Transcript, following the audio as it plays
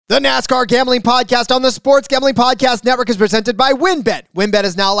The NASCAR Gambling Podcast on the Sports Gambling Podcast Network is presented by WynnBET. WynnBET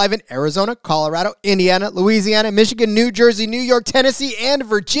is now live in Arizona, Colorado, Indiana, Louisiana, Michigan, New Jersey, New York, Tennessee, and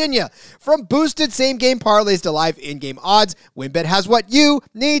Virginia. From boosted same-game parlays to live in-game odds, WynnBET has what you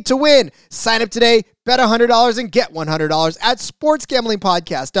need to win. Sign up today, bet $100 and get $100 at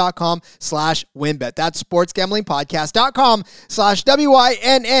sportsgamblingpodcast.com/WynnBET. That's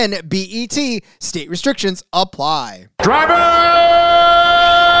sportsgamblingpodcast.com/WYNNBET. State restrictions apply. Driver,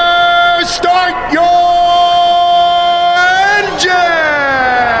 start your engine!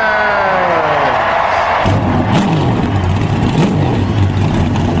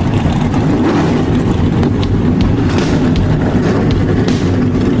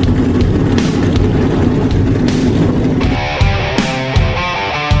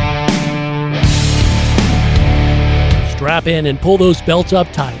 Strap in and pull those belts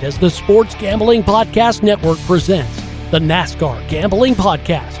up tight as the Sports Gambling Podcast Network presents the NASCAR Gambling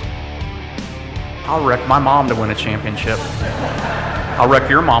Podcast. I'll wreck my mom to win a championship. I'll wreck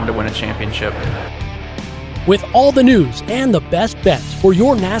your mom to win a championship. With all the news and the best bets for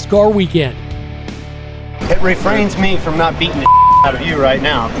your NASCAR weekend. It refrains me from not beating the out of you right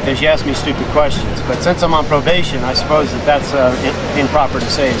now because you asked me stupid questions. But since I'm on probation, I suppose that's improper to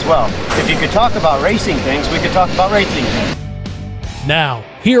say as well. If you could talk about racing things, we could talk about racing things. Now,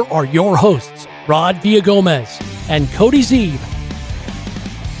 here are your hosts, Rod Villagomez and Cody Zeeb.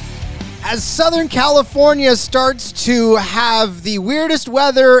 As Southern California starts to have the weirdest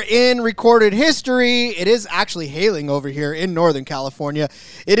weather in recorded history, it is actually hailing over here in Northern California.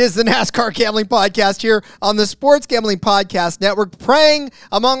 It is the NASCAR Gambling Podcast here on the Sports Gambling Podcast Network, praying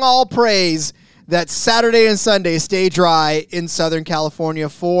among all praise that Saturday and Sunday stay dry in Southern California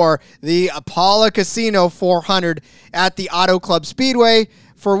for the Apollo Casino 400 at the Auto Club Speedway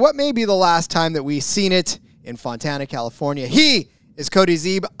for what may be the last time that we've seen it in Fontana, California. He is Cody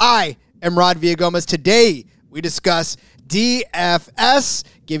Zeeb. I am Rod Villagomez. Today, we discuss DFS,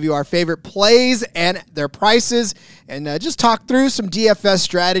 give you our favorite plays and their prices, and just talk through some DFS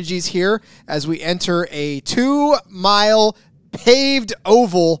strategies here as we enter a 2-mile paved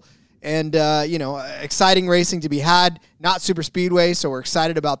oval and, exciting racing to be had. Not super speedway, so we're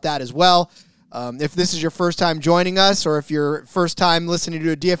excited about that as well. If this is your first time joining us or if you're first time listening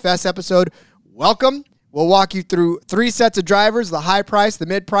to a DFS episode, welcome. We'll walk you through 3 sets of drivers, the high price, the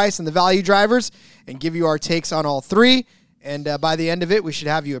mid price, and the value drivers, and give you our takes on all 3. And by the end of it, we should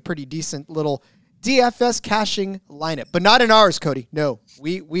have you a pretty decent little DFS caching lineup. But not in ours, Cody. No,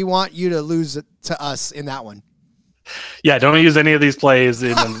 we want you to lose it to us in that one. Yeah, don't use any of these plays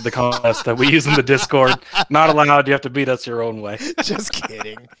in the contest that we use in the Discord. Not allowed. You have to beat us your own way. Just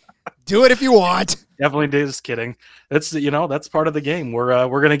kidding. Do it if you want. Definitely just kidding. That's part of the game. We're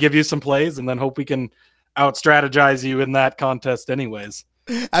going to give you some plays and then hope we can out-strategize you in that contest anyways.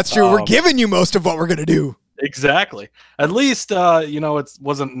 That's true. We're giving you most of what we're going to do. Exactly. At least, it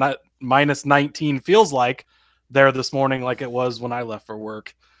wasn't not minus 19 feels like there this morning like it was when I left for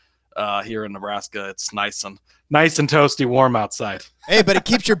work here in Nebraska. It's nice and toasty warm outside. Hey, but it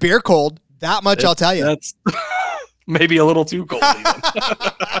keeps your beer cold. That much I'll tell you. That's maybe a little too cold even.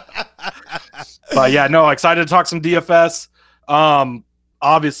 But yeah, no, excited to talk some DFS.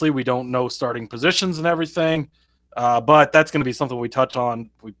 Obviously, we don't know starting positions and everything, but that's going to be something we touch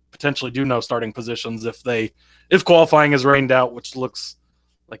on. We potentially do know starting positions if qualifying is rained out, which looks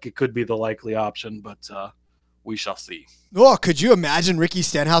like it could be the likely option, but we shall see. Oh, could you imagine Ricky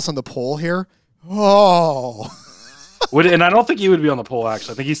Stenhouse on the pole here? Oh. And I don't think he would be on the pole,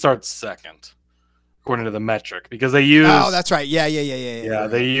 actually. I think he starts second, according to the metric, because they use... Oh, that's right. Yeah. Yeah,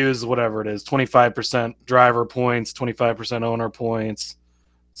 they use whatever it is, 25% driver points, 25% owner points,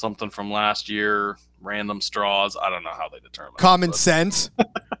 something from last year, random straws. I don't know how they determine common sense.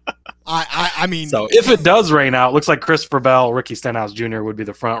 I mean... So if it does rain out, looks like Christopher Bell, Ricky Stenhouse Jr. would be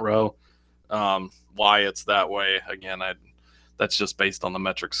the front row. Why it's that way, again, that's just based on the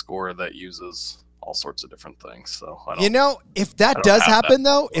metric score that uses all sorts of different things. So if that does happen,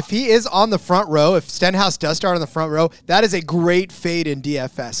 though, if he is on the front row, if Stenhouse does start on the front row, that is a great fade in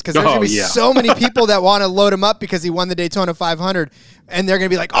DFS because there's going to be so many people that want to load him up because he won the Daytona 500, and they're going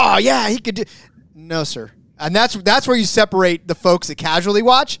to be like, oh, yeah, he could do. No, sir. And that's where you separate the folks that casually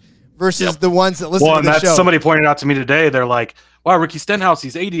watch versus the ones that listen to the show. Somebody pointed out to me today, they're like, wow, Ricky Stenhouse,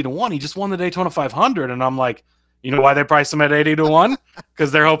 he's 80-1. He just won the Daytona 500. And I'm like, you know why they price him at 80-1?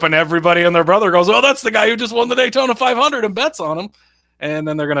 Because they're hoping everybody and their brother goes, oh, that's the guy who just won the Daytona 500 and bets on him. And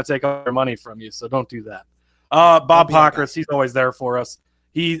then they're going to take all their money from you. So don't do that. Bob Pockris, he's always there for us.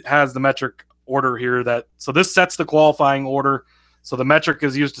 He has the metric order here. So this sets the qualifying order. So the metric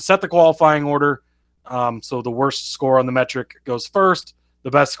is used to set the qualifying order. So the worst score on the metric goes first.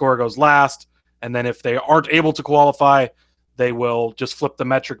 The best score goes last. And then if they aren't able to qualify, they will just flip the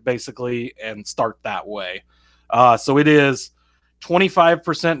metric basically and start that way. So it is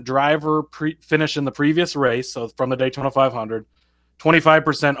 25% driver finish in the previous race, so from the Daytona 500,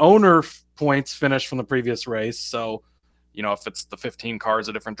 25% owner points finish from the previous race. So, if it's the 15 cars,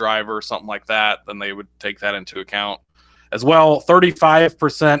 a different driver or something like that, then they would take that into account as well.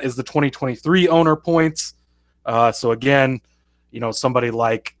 35% is the 2023 owner points. So again, somebody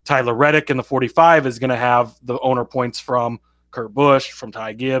like Tyler Reddick in the 45 is going to have the owner points from Kurt Busch, from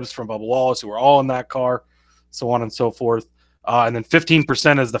Ty Gibbs, from Bubba Wallace, who are all in that car, so on and so forth. And then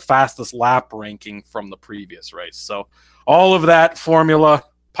 15% is the fastest lap ranking from the previous race. So all of that formula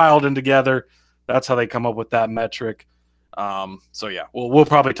piled in together, that's how they come up with that metric. So yeah, we'll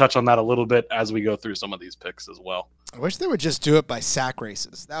probably touch on that a little bit as we go through some of these picks as well. I wish they would just do it by sack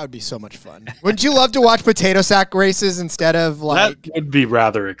races. That would be so much fun. Wouldn't you love to watch potato sack races instead of That would be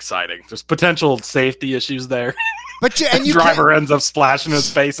rather exciting. There's potential safety issues there. But you driver ends up splashing his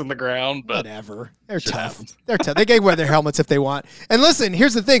face in the ground. But whatever. They're tough. They're tough. They can wear their helmets if they want. And listen,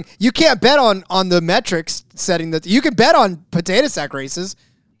 here's the thing: you can't bet on the metrics setting that. You can bet on potato sack races.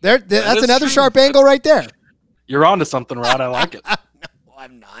 That's another sharp angle right there. You're onto something, Rod. I like it. No,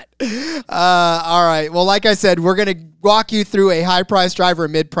 I'm not. All right. Well, like I said, we're going to walk you through a high-price driver, a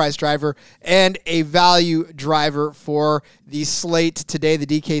mid-price driver, and a value driver for the slate today, the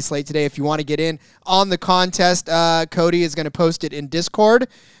DK slate today. If you want to get in on the contest, Cody is going to post it in Discord.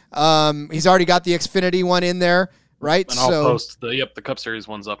 He's already got the Xfinity one in there, right? And I'll post the Cup Series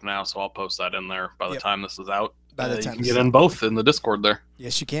one's up now, so I'll post that in there by the time this is out. By the time you can get in both in the Discord there.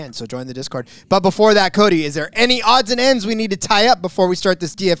 Yes, you can. So join the Discord. But before that, Cody, is there any odds and ends we need to tie up before we start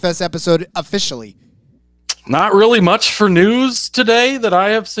this DFS episode officially? Not really much for news today that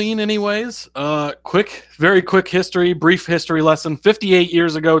I have seen anyways. Very quick brief history lesson. 58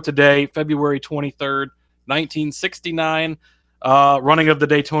 years ago today, February 23rd, 1969, running of the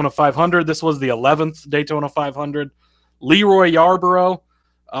Daytona 500. This was the 11th Daytona 500. Leroy Yarborough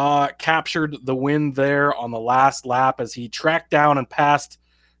captured the win there on the last lap as he tracked down and passed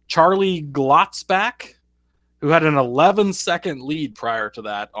Charlie Glotzback, who had an 11-second lead prior to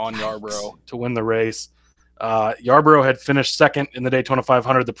that on Yarborough to win the race. Yarborough had finished second in the Daytona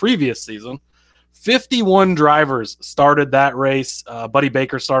 500 the previous season. 51 drivers started that race. Buddy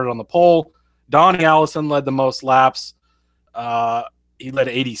Baker started on the pole. Donnie Allison led the most laps. He led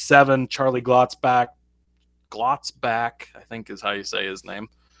 87. Charlie Glotzback, I think is how you say his name,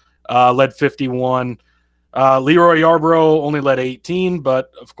 led 51. Leroy Yarborough only led 18, but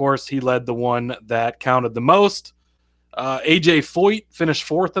of course he led the one that counted the most. AJ Foyt finished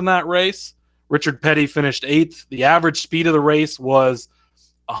fourth in that race. Richard Petty finished eighth. The average speed of the race was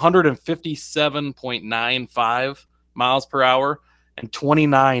 157.95 miles per hour, and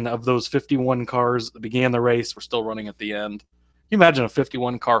 29 of those 51 cars that began the race were still running at the end. Can you imagine a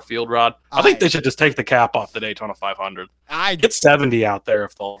 51-car field, Rod? I think they should just take the cap off the Daytona 500. Get 70 out there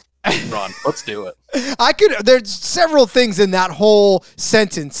if they'll run. Let's do it. There's several things in that whole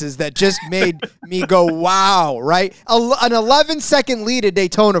sentences that just made me go, wow, right? An 11-second lead at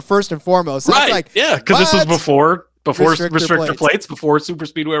Daytona, first and foremost. That's right, because this was before restrictor plates, before super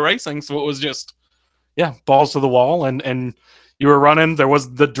speedway racing, so it was just, balls to the wall, and you were running.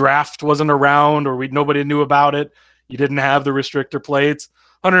 The draft wasn't around, or nobody knew about it. You didn't have the restrictor plates.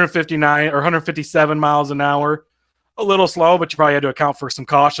 159 or 157 miles an hour. A little slow, but you probably had to account for some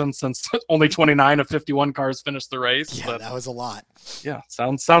caution since only 29 of 51 cars finished the race. Yeah, but that was a lot. Yeah,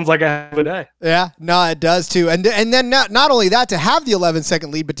 sounds like a heck of a day. Yeah, no, it does too. And then not only that, to have the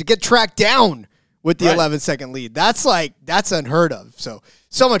 11-second lead, but to get tracked down with the 11-second lead. That's unheard of. So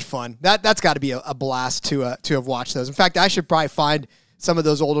much fun. That's got to be a blast to have watched those. In fact, I should probably find some of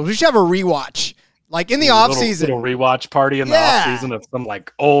those old ones. We should have a rewatch. Like in the off season, little rewatch party in the off season of some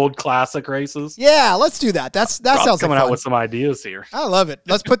like old classic races. Yeah, let's do that. That sounds coming like out with some ideas here. I love it.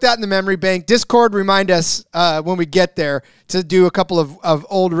 Let's put that in the memory bank. Discord, remind us when we get there to do a couple of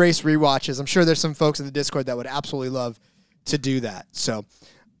old race rewatches. I'm sure there's some folks in the Discord that would absolutely love to do that. So,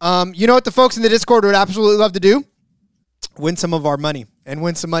 you know what the folks in the Discord would absolutely love to do? Win some of our money and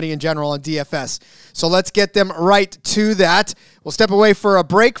win some money in general on DFS. So let's get them right to that. We'll step away for a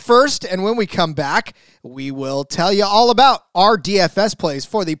break first, and when we come back, we will tell you all about our DFS plays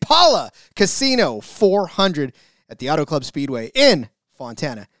for the Paula Casino 400 at the Auto Club Speedway in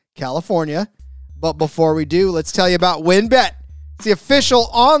Fontana, California. But before we do, let's tell you about WynnBET. It's the official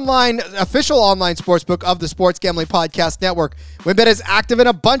online sportsbook of the Sports Gambling Podcast Network. WynnBET is active in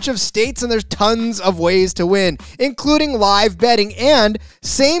a bunch of states, and there's tons of ways to win, including live betting and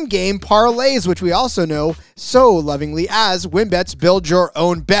same-game parlays, which we also know so lovingly as WynnBET's Build Your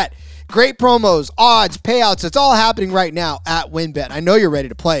Own Bet. Great promos, odds, payouts. It's all happening right now at WynnBET. I know you're ready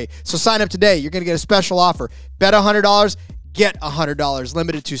to play, so sign up today. You're going to get a special offer. Bet $100. Get $100,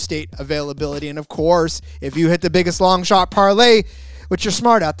 limited to state availability. And of course, if you hit the biggest long shot parlay, which you're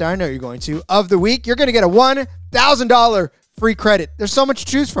smart out there, I know you're going to, of the week, you're going to get a $1,000 free credit. There's so much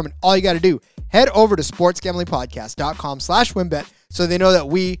to choose from. And all you got to do, head over to sportsgamblingpodcast.com/WynnBET so they know that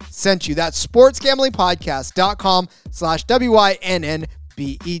we sent you. That's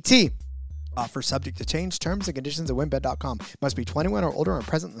sportsgamblingpodcast.com/WYNNBET. Offer subject to change. Terms and conditions at WynnBET.com. Must be 21 or older and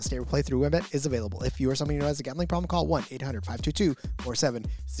present in the state where playthrough WynnBET is available. If you or somebody who has a gambling problem, call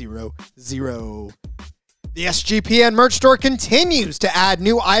 1-800-522-4700. The SGPN merch store continues to add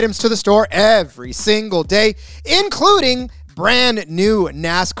new items to the store every single day, including brand new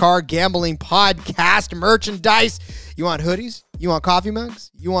NASCAR Gambling Podcast merchandise. You want hoodies? You want coffee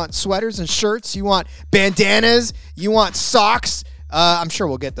mugs? You want sweaters and shirts? You want bandanas? You want socks? I'm sure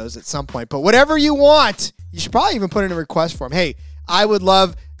we'll get those at some point. But whatever you want, you should probably even put in a request for them. Hey, I would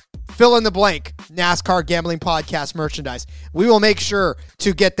love fill in the blank NASCAR Gambling Podcast merchandise. We will make sure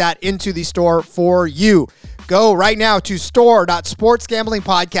to get that into the store for you. Go right now to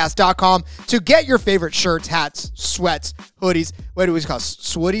store.sportsgamblingpodcast.com to get your favorite shirts, hats, sweats, hoodies. What do we call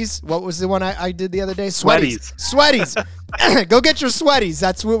sweaties? What was the one I did the other day? Sweaties. Go get your sweaties.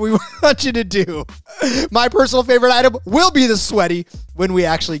 That's what we want you to do. My personal favorite item will be the sweaty when we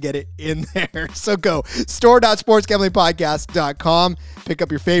actually get it in there. So go store.sportsgamblingpodcast.com. Pick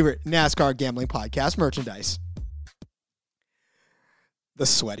up your favorite NASCAR Gambling Podcast merchandise. The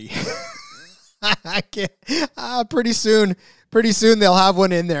sweaty. I can't. Pretty soon they'll have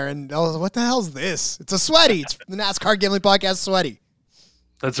one in there, and what the hell's this? It's a sweaty. It's the NASCAR Gambling Podcast sweaty.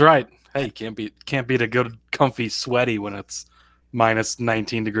 That's right. Hey, can't beat a good comfy sweaty when it's minus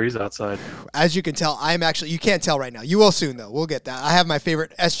 19 degrees outside. As you can tell, you can't tell right now. You will soon though. We'll get that. I have my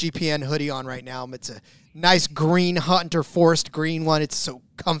favorite SGPN hoodie on right now. It's a nice green Hunter Forest green one. It's so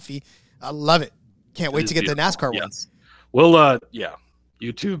comfy. I love it. Can't wait to get beautiful. The NASCAR ones. We'll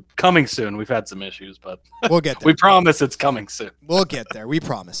YouTube coming soon. We've had some issues, but we'll get there. We promise it's coming soon. We'll get there. We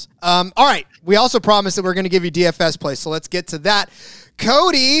promise. All right. We also promise that we're going to give you DFS plays, so let's get to that.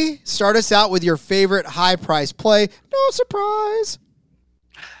 Cody, start us out with your favorite high price play. No surprise.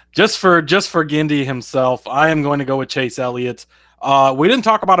 Just for Gindy himself, I am going to go with Chase Elliott. We didn't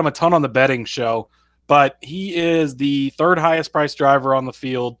talk about him a ton on the betting show, but he is the third highest priced driver on the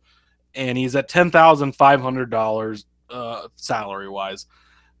field, and he's at $10,500 salary wise.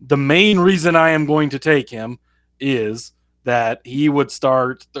 The main reason I am going to take him is that he would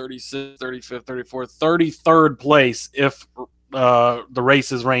start 36th, 35th, 34th, 33rd place if the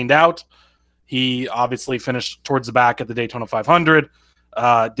race is rained out. He obviously finished towards the back at the Daytona 500.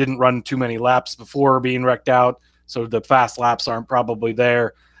 Didn't run too many laps before being wrecked out, so the fast laps aren't probably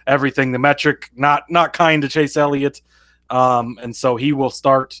there. Everything, the metric, not kind to Chase Elliott, and so he will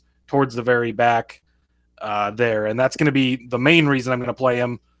start towards the very back there, and that's going to be the main reason I'm going to play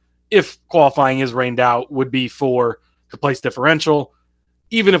him. If qualifying is rained out, would be for the place differential.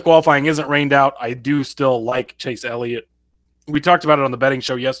 Even if qualifying isn't rained out, I do still like Chase Elliott. We talked about it on the betting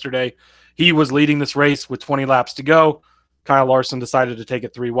show yesterday. He was leading this race with 20 laps to go. Kyle Larson decided to take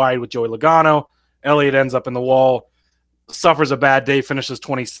it 3 wide with Joey Logano. Elliott ends up in the wall, suffers a bad day, finishes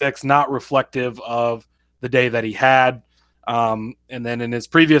 26th, not reflective of the day that he had. And then in his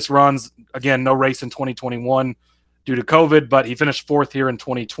previous runs, again, no race in 2021 due to COVID, but he finished 4th here in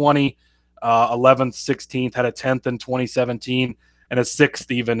 2020, 11th, 16th, had a 10th in 2017, and a 6th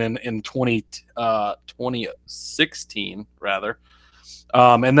even in 2016, rather.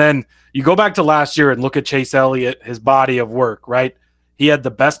 And then you go back to last year and look at Chase Elliott, his body of work, right? He had the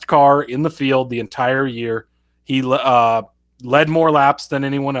best car in the field the entire year. He led more laps than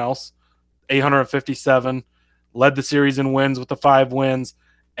anyone else, 857, led the series in wins with the 5 wins,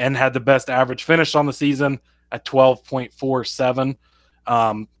 and had the best average finish on the season at 12.47.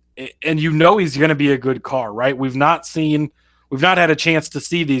 And you know he's going to be a good car, right? We've not had a chance to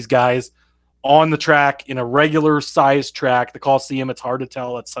see these guys on the track in a regular sized track. The Coliseum, it's hard to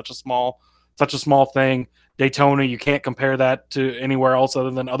tell. It's such a small thing. Daytona, you can't compare that to anywhere else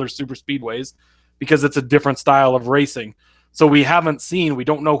other than other super speedways because it's a different style of racing. So we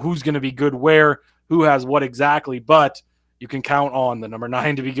don't know who's going to be good where, who has what exactly, but you can count on the number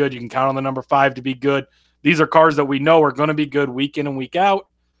 9 to be good. You can count on the number 5 to be good. These are cars that we know are going to be good week in and week out.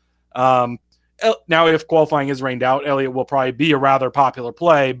 And Now, if qualifying is rained out, Elliott will probably be a rather popular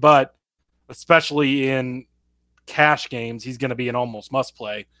play, but especially in cash games, he's going to be an almost must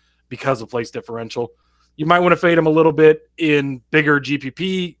play because of place differential. You might want to fade him a little bit in bigger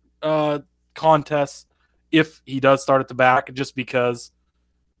GPP contests if he does start at the back, just because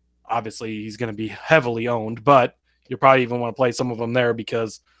obviously he's going to be heavily owned, but you probably even want to play some of them there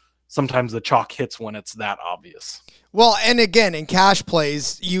because sometimes the chalk hits when it's that obvious. Well, and again, in cash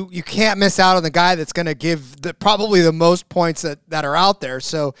plays, you can't miss out on the guy that's going to give probably the most points that are out there.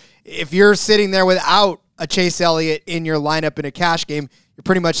 So if you're sitting there without a Chase Elliott in your lineup in a cash game, you're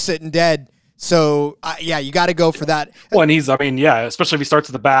pretty much sitting dead. So, you got to go for that. Well, and especially if he starts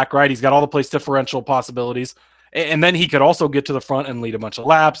at the back, right? He's got all the place differential possibilities. And then he could also get to the front and lead a bunch of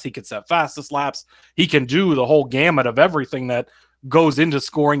laps. He could set fastest laps. He can do the whole gamut of everything that goes into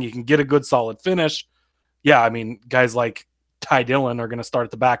scoring. You can get a good solid finish. Yeah, guys like Ty Dillon are going to start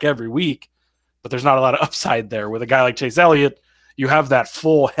at the back every week, but there's not a lot of upside there. With a guy like Chase Elliott, you have that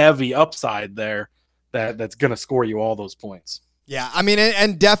full heavy upside there that's going to score you all those points. Yeah,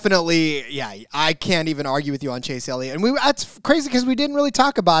 and definitely, I can't even argue with you on Chase Elliott. And that's crazy because we didn't really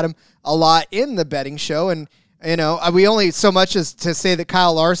talk about him a lot in the betting show. And, we only so much as to say that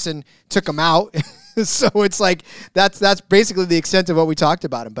Kyle Larson took him out. So it's like that's basically the extent of what we talked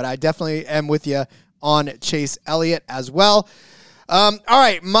about him. But I definitely am with you on Chase Elliott as well. All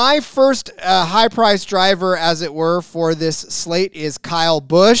right, my first high-priced driver, as it were, for this slate is Kyle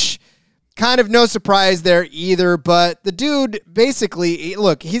Busch. Kind of no surprise there either, but the dude basically,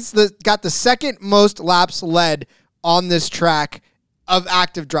 look, he's got the second most laps led on this track of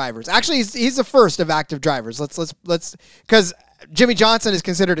active drivers. Actually, he's the first of active drivers. Let's because Jimmy Johnson is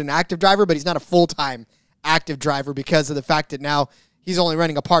considered an active driver, but he's not a full-time active driver because of the fact that now he's only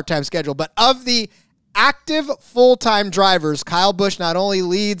running a part-time schedule. But of the active full-time drivers, Kyle Busch not only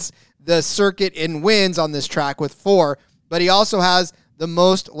leads the circuit in wins on this track with 4, but he also has the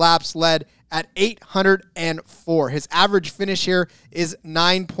most laps led at 804. His average finish here is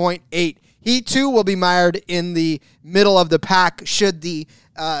 9.8. He, too, will be mired in the middle of the pack should the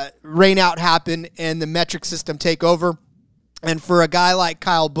rain out happen and the metric system take over. And for a guy like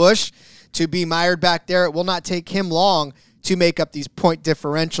Kyle Busch to be mired back there, it will not take him long to make up these point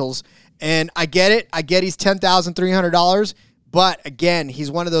differentials. And I get it. I get he's $10,300. But, again, he's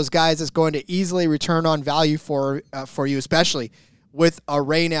one of those guys that's going to easily return on value for you, especially with a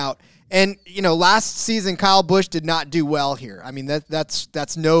rain out. And, last season, Kyle Busch did not do well here.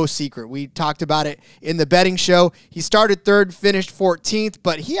 That's no secret. We talked about it in the betting show. He started third, finished 14th,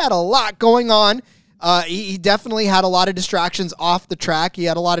 but he had a lot going on. He definitely had a lot of distractions off the track. He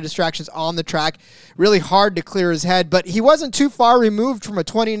had a lot of distractions on the track. Really hard to clear his head, but he wasn't too far removed from a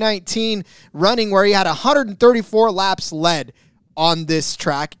 2019 running where he had 134 laps led on this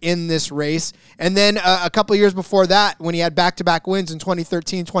track in this race. And then a couple of years before that, when he had back-to-back wins in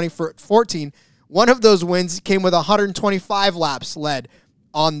 2013, 2014, one of those wins came with 125 laps led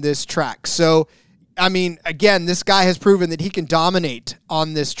on this track. So, again, this guy has proven that he can dominate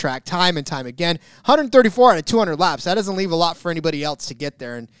on this track time and time again. 134 out of 200 laps. That doesn't leave a lot for anybody else to get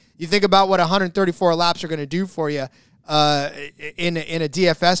there. And you think about what 134 laps are going to do for you in a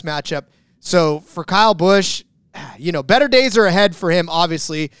DFS matchup. So for Kyle Busch, better days are ahead for him,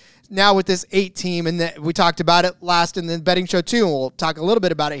 obviously, now with this 8 team. And we talked about it last in the betting show, too. And we'll talk a little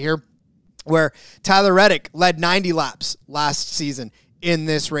bit about it here, where Tyler Reddick led 90 laps last season in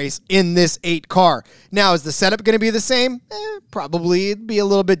this race, in this 8 car. Now, is the setup going to be the same? Probably it'd be a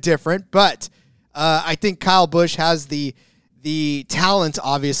little bit different, but I think Kyle Busch has the talent,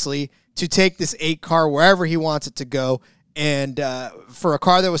 obviously, to take this 8 car wherever he wants it to go. And for a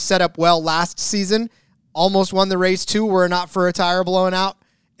car that was set up well last season, almost won the race too, were it not for a tire blowing out,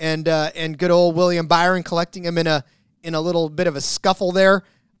 and good old William Byron collecting him in a little bit of a scuffle there.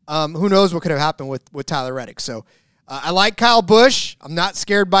 Who knows what could have happened with Tyler Reddick. So I like Kyle Busch. I'm not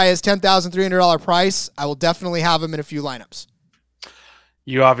scared by his $10,300 price. I will definitely have him in a few lineups.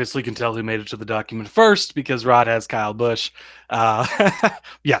 You obviously can tell who made it to the document first because Rod has Kyle Busch.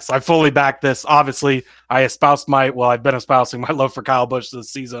 Yes, I fully back this. Obviously, I've been espousing my love for Kyle Busch this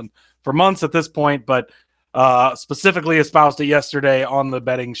season for months at this point, but specifically espoused it yesterday on the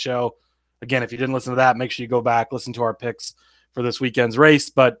betting show. Again, if you didn't listen to that, make sure you go back, listen to our picks for this weekend's race,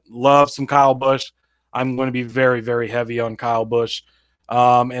 but love some Kyle Busch. I'm going to be very, very heavy on Kyle Busch.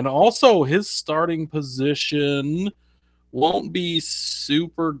 And also his starting position won't be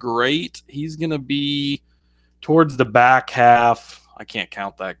super great. He's going to be towards the back half. I can't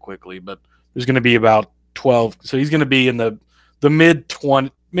count that quickly, but there's going to be about 12. So he's going to be in the mid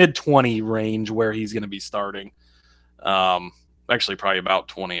 20 range where he's going to be starting. Actually, probably about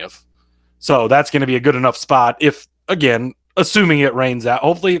 20th. So that's going to be a good enough spot if, again, assuming it rains out.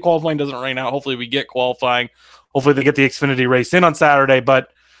 Hopefully qualifying doesn't rain out. Hopefully we get qualifying. Hopefully they get the Xfinity race in on Saturday,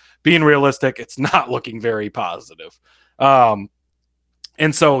 but being realistic, it's not looking very positive. And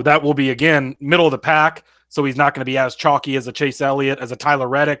so that will be, again, middle of the pack. So he's not going to be as chalky as a Chase Elliott, as a Tyler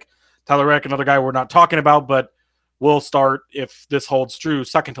Reddick. Tyler Reddick, another guy we're not talking about, but will start, if this holds true,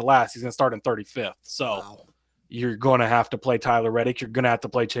 second to last. He's going to start in 35th. So you're going to have to play Tyler Reddick. You're going to have to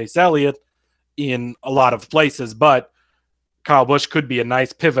play Chase Elliott in a lot of places, but Kyle Busch could be a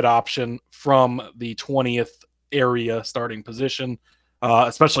nice pivot option from the 20th area starting position,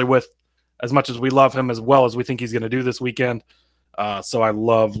 especially with as much as we love him as well as we think he's going to do this weekend. So I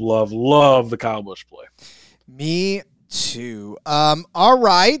love the Kyle Busch play. Me too. All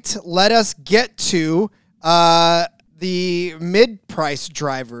right, let us get to the mid-price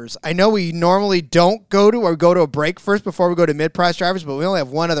drivers. I know we normally don't go to a break first before we go to mid-price drivers, but we only have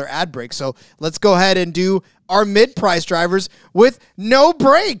one other ad break. So let's go ahead and do our mid-price drivers with no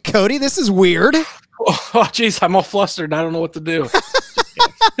break. Cody, this is weird. Oh, geez, I'm all flustered. I don't know what to do.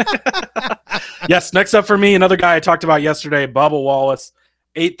 Yes, next up for me, another guy I talked about yesterday, Bubba Wallace,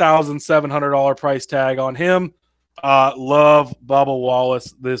 $8,700 price tag on him. Love Bubba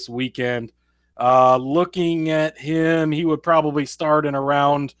Wallace this weekend. Looking at him, he would probably start in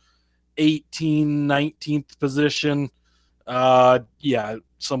around 19th position.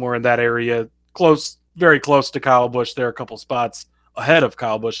 Somewhere in that area. Close, very close to Kyle Busch. There are a couple spots ahead of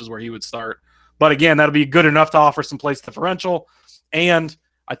Kyle Busch is where he would start. But again, that'll be good enough to offer some place differential. And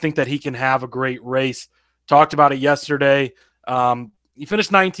I think that he can have a great race. Talked about it yesterday. He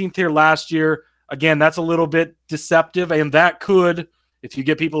finished 19th here last year. Again, that's a little bit deceptive, and that could, if you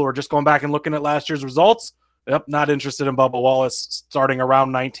get people who are just going back and looking at last year's results, not interested in Bubba Wallace starting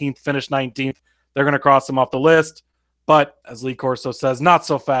around 19th, finished 19th. They're going to cross him off the list. But as Lee Corso says, not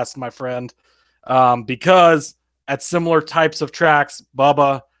so fast, my friend, because at similar types of tracks,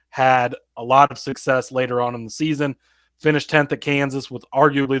 Bubba had a lot of success later on in the season. Finished 10th at Kansas with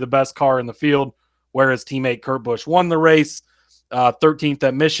arguably the best car in the field, where his teammate Kurt Busch won the race. 13th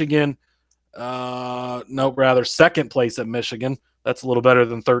at Michigan. Second place at Michigan. That's a little better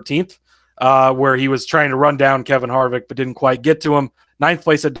than 13th, where he was trying to run down Kevin Harvick but didn't quite get to him. 9th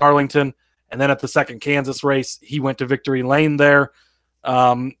place at Darlington. And then at the second Kansas race, he went to victory lane there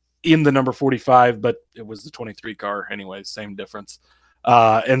in the number 45, but it was the 23 car anyway, same difference.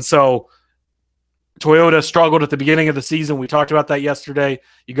 And so Toyota struggled at the beginning of the season. We talked about that yesterday.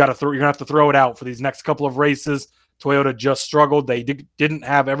 You're going to have to throw it out for these next couple of races. Toyota just struggled. They didn't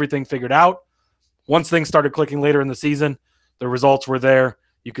have everything figured out. Once things started clicking later in the season, the results were there.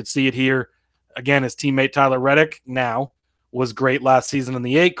 You could see it here. Again, his teammate Tyler Reddick now was great last season in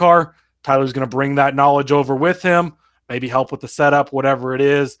the 8 car. Tyler's going to bring that knowledge over with him, maybe help with the setup, whatever it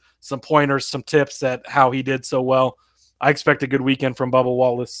is, some pointers, some tips at how he did so well. I expect a good weekend from Bubba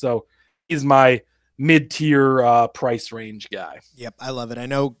Wallace, so he's my mid-tier price range guy. Yep, I love it. I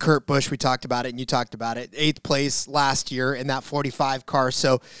know Kurt Busch, we talked about it, and you talked about it. 8th place last year in that 45 car,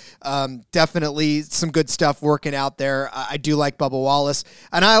 so definitely some good stuff working out there. I do like Bubba Wallace,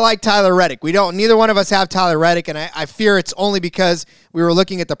 and I like Tyler Reddick. Neither one of us have Tyler Reddick, and I fear it's only because we were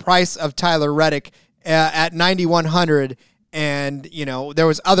looking at the price of Tyler Reddick at $9,100. And, there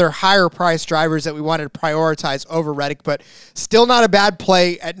was other higher price drivers that we wanted to prioritize over Reddick, but still not a bad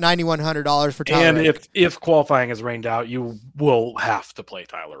play at $9,100 for Tyler Reddick. And if qualifying is rained out, you will have to play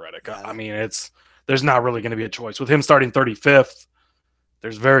Tyler Reddick. Yeah. I mean, there's not really going to be a choice. With him starting 35th,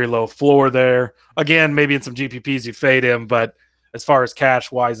 there's very low floor there. Again, maybe in some GPPs you fade him, but as far as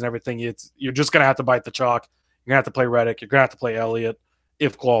cash-wise and everything, you're just going to have to bite the chalk. You're going to have to play Reddick. You're going to have to play Elliott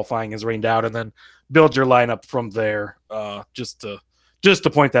if qualifying is rained out, and then build your lineup from there. Just to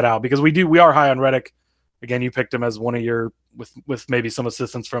point that out, because we are high on Reddick. Again, you picked him as one of your, with maybe some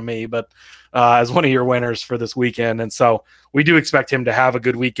assistance from me, but as one of your winners for this weekend. And so we do expect him to have a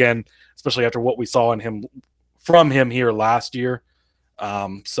good weekend, especially after what we saw from him here last year.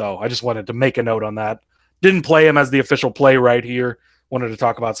 So I just wanted to make a note on that. Didn't play him as the official play right here. Wanted to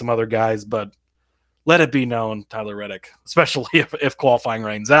talk about some other guys, but let it be known, Tyler Reddick, especially if qualifying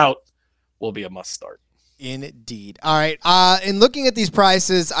rains out, will be a must start. Indeed. All right. In looking at these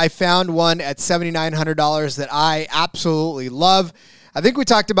prices, I found one at $7,900 that I absolutely love. I think we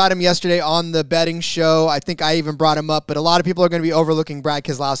talked about him yesterday on the betting show. I think I even brought him up, but a lot of people are going to be overlooking Brad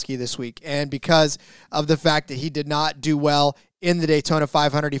Keselowski this week. And because of the fact that he did not do well in the Daytona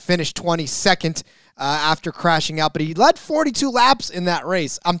 500, he finished 22nd after crashing out, but he led 42 laps in that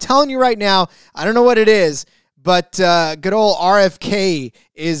race. I'm telling you right now, I don't know what it is, but good old RFK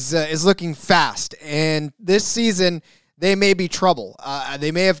is looking fast. And this season, they may be trouble.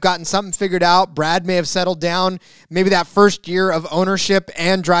 They may have gotten something figured out. Brad may have settled down. Maybe that first year of ownership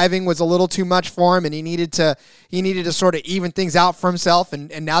and driving was a little too much for him, and he needed to sort of even things out for himself.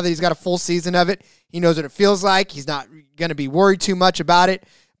 And now that he's got a full season of it, he knows what it feels like. He's not going to be worried too much about it.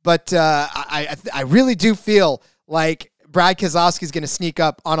 But I really do feel like Brad Keselowski is going to sneak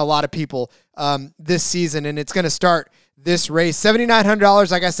up on a lot of people this season, and it's going to start this race. $7,900,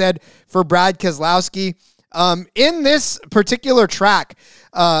 like I said, for Brad Keselowski. In this particular track,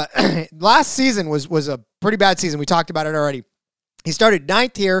 last season was a pretty bad season. We talked about it already. He started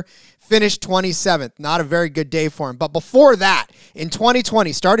 9th here, finished 27th. Not a very good day for him. But before that, in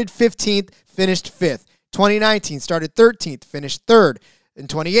 2020, started 15th, finished 5th. 2019, started 13th, finished 3rd. In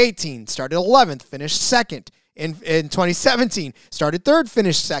 2018, started 11th, finished 2nd. In 2017, started 3rd,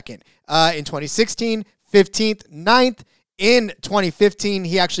 finished 2nd. In 2016, 15th, 9th. In 2015,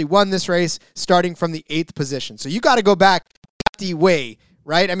 he actually won this race starting from the 8th position. So you got to go back the way,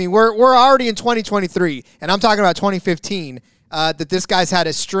 right? I mean, we're already in 2023, and I'm talking about 2015, that this guy's had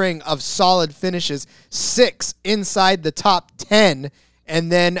a string of solid finishes, 6 inside the top 10,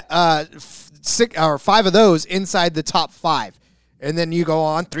 and then 5 of those inside the top 5. And then you go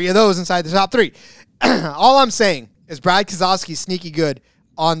on, 3 of those inside the top 3. All I'm saying is Brad Keselowski's sneaky good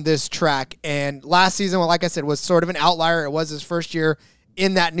on this track. And last season, well, like I said, was sort of an outlier. It was his first year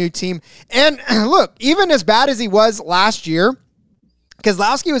in that new team. And look, even as bad as he was last year,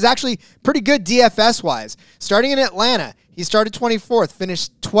 Keselowski was actually pretty good DFS-wise. Starting in Atlanta, he started 24th,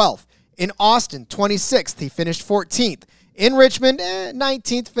 finished 12th. In Austin, 26th, he finished 14th. In Richmond,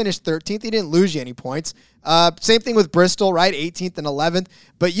 19th, finished 13th. He didn't lose you any points. Same thing with Bristol, right? 18th and 11th.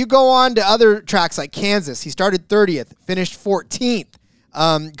 But you go on to other tracks like Kansas. He started 30th, finished 14th.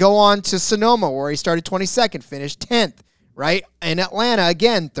 Go on to Sonoma, where he started 22nd, finished 10th, right? In Atlanta,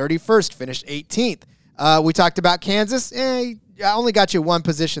 again, 31st, finished 18th. We talked about Kansas. I only got you one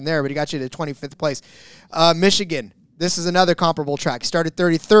position there, but he got you to 25th place. Michigan, this is another comparable track. He started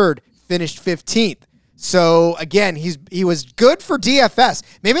 33rd, finished 15th. So, again, he was good for DFS.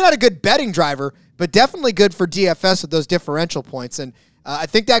 Maybe not a good betting driver, but definitely good for DFS with those differential points. And I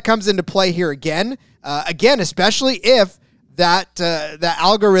think that comes into play here again. Especially if that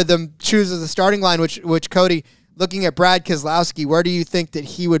algorithm chooses the starting line, which Cody, looking at Brad Keselowski, where do you think that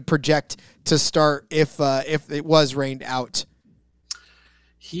he would project to start if it was rained out?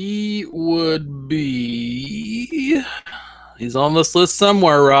 He would be... He's on this list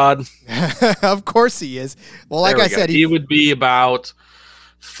somewhere, Rod. Of course he is. Well, like I said, he would be about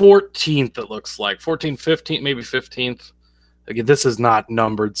 14th, it looks like. 14th, 15th, maybe 15th. Again, this is not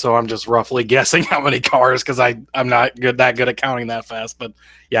numbered, so I'm just roughly guessing how many cars because I'm not that good at counting that fast. But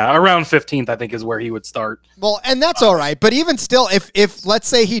yeah, around 15th, I think, is where he would start. Well, and that's all right. But even still, if let's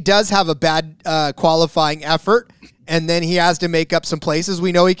say he does have a bad qualifying effort and then he has to make up some places,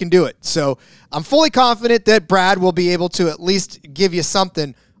 we know he can do it. So I'm fully confident that Brad will be able to at least give you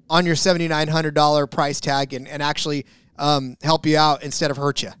something on your $7,900 price tag and actually help you out instead of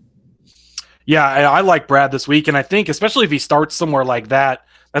hurt you. Yeah, I like Brad this week, and I think especially if he starts somewhere like that,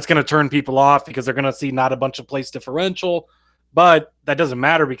 that's going to turn people off because they're going to see not a bunch of place differential, but that doesn't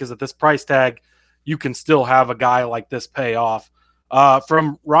matter because at this price tag, you can still have a guy like this pay off.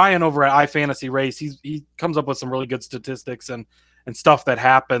 From Ryan over at iFantasy Race, he comes up with some really good statistics and stuff that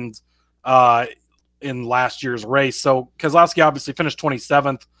happened in last year's race. So Keselowski obviously finished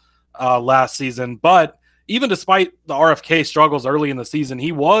 27th last season, but even despite the RFK struggles early in the season,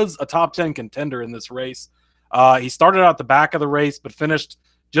 he was a top 10 contender in this race. He started out the back of the race, but finished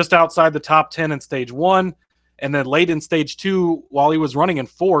just outside the top 10 in stage 1. And then late in stage 2, while he was running in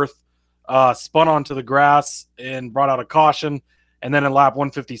 4th, spun onto the grass and brought out a caution. And then in lap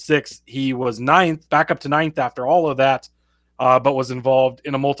 156, he was 9th, back up to 9th after all of that, but was involved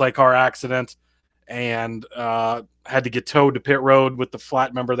in a multi-car accident and had to get towed to pit road with the flat.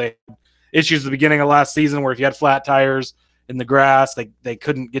 Remember, they had issues at the beginning of last season where if you had flat tires in the grass, they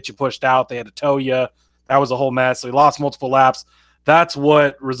couldn't get you pushed out. They had to tow you. That was a whole mess. So he lost multiple laps. That's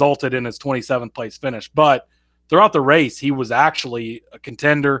what resulted in his 27th place finish. But throughout the race, he was actually a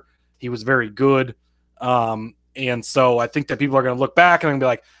contender. He was very good. And so I think that people are going to look back and they're going to be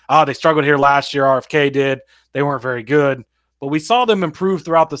like, oh, they struggled here last year. RFK did. They weren't very good. But we saw them improve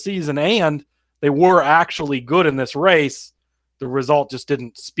throughout the season, and they were actually good in this race. The result just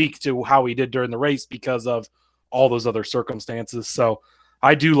didn't speak to how he did during the race because of all those other circumstances. So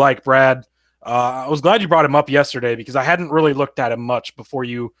I do like Brad. I was glad you brought him up yesterday because I hadn't really looked at him much before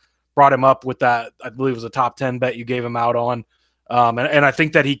you brought him up with that. I believe it was a top 10 bet you gave him out on. And I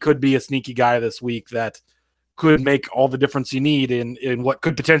think that he could be a sneaky guy this week that could make all the difference you need in what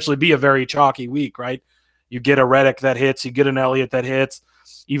could potentially be a very chalky week, right? You get a Reddick that hits, you get an Elliott that hits,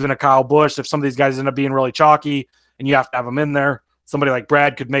 even a Kyle Busch. If some of these guys end up being really chalky and you have to have them in there, somebody like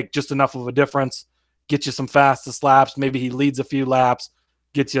Brad could make just enough of a difference, get you some fastest laps. Maybe he leads a few laps,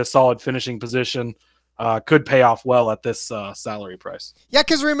 gets you a solid finishing position. Could pay off well at this salary price. Yeah,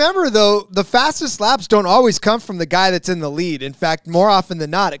 because remember, though, the fastest laps don't always come from the guy that's in the lead. In fact, more often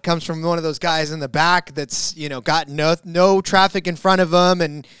than not, it comes from one of those guys in the back that's, got no traffic in front of him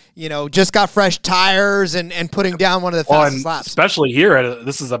and, just got fresh tires and putting down one of the fastest laps. Especially here,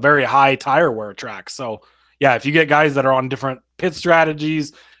 this is a very high tire wear track. So, yeah, if you get guys that are on different pit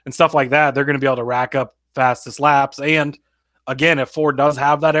strategies and stuff like that, they're going to be able to rack up fastest laps. And again, if Ford does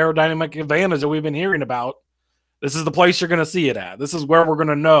have that aerodynamic advantage that we've been hearing about, this is the place you're going to see it at. This is where we're going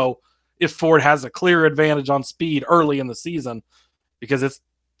to know if Ford has a clear advantage on speed early in the season, because it's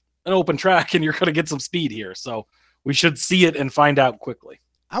an open track and you're going to get some speed here. So we should see it and find out quickly.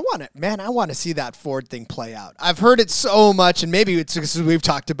 I want to see that Ford thing play out. I've heard it so much, and maybe it's because we've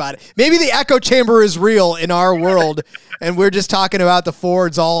talked about it. Maybe the echo chamber is real in our world, and we're just talking about the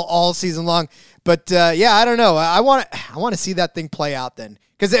Fords all season long. But yeah, I don't know. I want to see that thing play out then,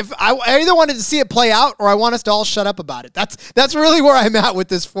 because if I either wanted to see it play out or I want us to all shut up about it. That's really where I'm at with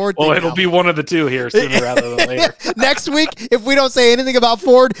this Ford thing. Well, it'll be one of the two here sooner rather than later. Next week, if we don't say anything about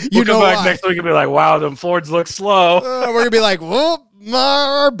Ford, we'll come back why. Next week and be like, "Wow, them Fords look slow." We're gonna be like, "Well,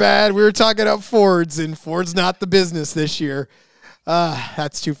 our bad. We were talking about Fords, and Ford's not the business this year."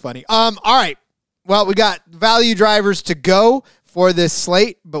 That's too funny. All right. Well, we got value drivers to go for this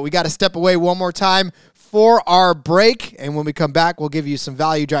slate, but we got to step away one more time for our break. And when we come back, we'll give you some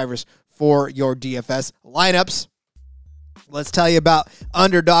value drivers for your DFS lineups. Let's tell you about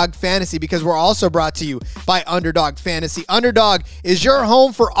Underdog Fantasy, because we're also brought to you by Underdog Fantasy. Underdog is your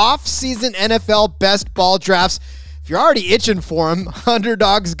home for off-season NFL best ball drafts. If you're already itching for them,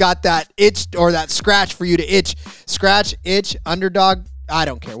 Underdog's got that itch or that scratch for you to itch. Scratch, itch, Underdog, I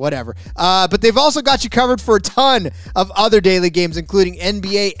don't care, whatever. But they've also got you covered for a ton of other daily games, including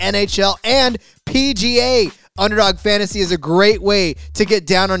NBA, NHL, and PGA. Underdog Fantasy is a great way to get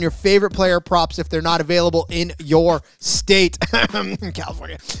down on your favorite player props if they're not available in your state.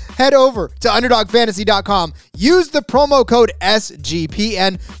 California. Head over to UnderdogFantasy.com. Use the promo code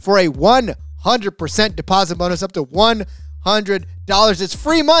SGPN for a 100% deposit bonus up to $100. It's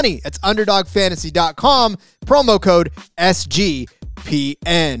free money. It's UnderdogFantasy.com. Promo code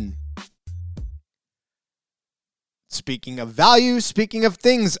SGPN. Speaking of value, speaking of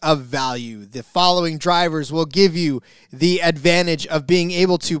things of value, the following drivers will give you the advantage of being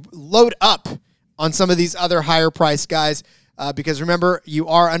able to load up on some of these other higher priced guys. Because remember, you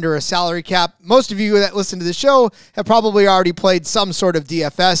are under a salary cap. Most of you that listen to the show have probably already played some sort of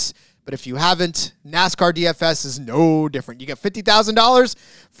DFS. But if you haven't, NASCAR DFS is no different. You get $50,000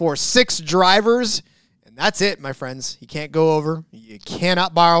 for 6 drivers. And that's it, my friends. You can't go over. You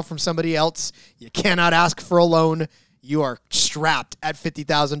cannot borrow from somebody else. You cannot ask for a loan. You are strapped at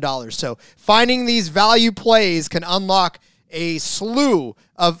 $50,000. So finding these value plays can unlock a slew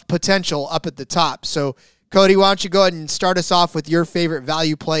of potential up at the top. So, Cody, why don't you go ahead and start us off with your favorite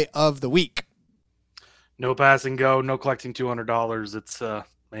value play of the week? No pass and go, no collecting $200. It's,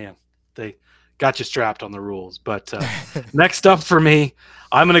 man, they got you strapped on the rules. But next up for me,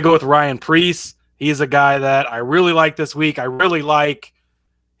 I'm going to go with Ryan Preece. He's a guy that I really like this week. I really like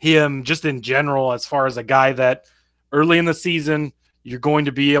him just in general as far as a guy that early in the season, you're going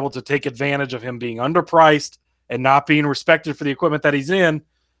to be able to take advantage of him being underpriced and not being respected for the equipment that he's in.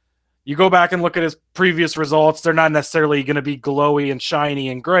 You go back and look at his previous results. They're not necessarily going to be glowy and shiny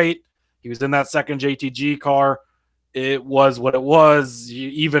and great. He was in that second JTG car. It was what it was.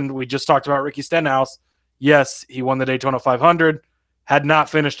 Even we just talked about Ricky Stenhouse. Yes, he won the Daytona 500, had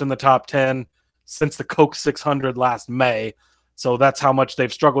not finished in the top 10 since the Coke 600 last May. So that's how much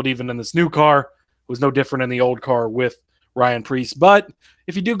they've struggled even in this new car. It was no different in the old car with Ryan Preece. But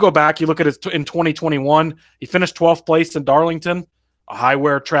if you do go back, you look at his in 2021, he finished 12th place in Darlington, a high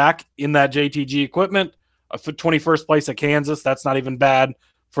wear track in that JTG equipment, a 21st place at Kansas. That's not even bad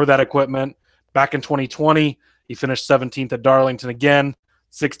for that equipment. Back in 2020, he finished 17th at Darlington again,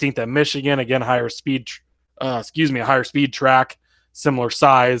 16th at Michigan, again, a higher speed track, similar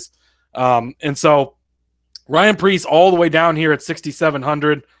size. And so Ryan Preece all the way down here at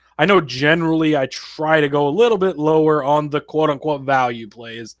 6,700. I know generally I try to go a little bit lower on the quote-unquote value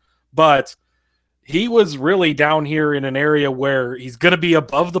plays, but he was really down here in an area where he's going to be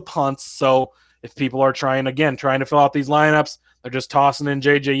above the punts. So if people are trying to fill out these lineups, they're just tossing in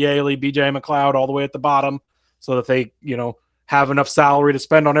J.J. Yaley, B.J. McLeod all the way at the bottom so that they, have enough salary to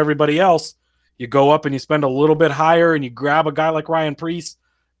spend on everybody else. You go up and you spend a little bit higher and you grab a guy like Ryan Preece,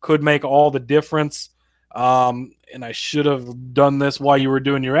 could make all the difference. And I should have done this while you were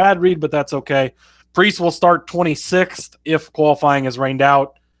doing your ad read, but that's okay. Priest will start 26th if qualifying is rained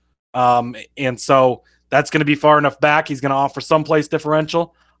out. And so that's going to be far enough back. He's going to offer some place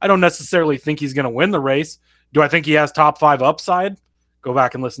differential. I don't necessarily think he's going to win the race. Do I think he has top 5 upside? Go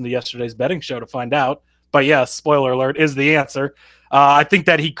back and listen to yesterday's betting show to find out. But yes, spoiler alert is the answer. I think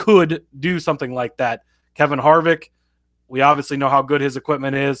that he could do something like that. Kevin Harvick, we obviously know how good his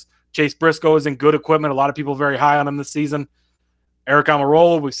equipment is. Chase Briscoe is in good equipment. A lot of people very high on him this season. Eric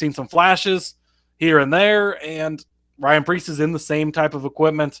Almirola, we've seen some flashes here and there. And Ryan Preece is in the same type of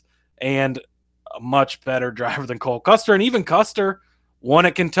equipment and a much better driver than Cole Custer. And even Custer won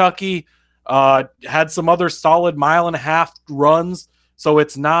at Kentucky, had some other solid 1.5 runs. So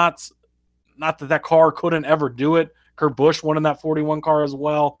it's not that car couldn't ever do it. Kurt Busch won in that 41 car as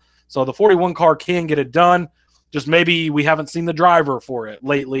well. So the 41 car can get it done. Just maybe we haven't seen the driver for it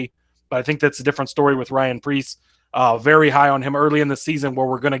lately. But I think that's a different story with Ryan Preece. Very high on him early in the season where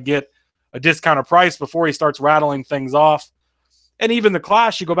we're going to get a discounted price before he starts rattling things off. And even the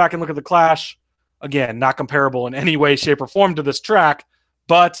Clash, you go back and look at the Clash. Again, not comparable in any way, shape, or form to this track.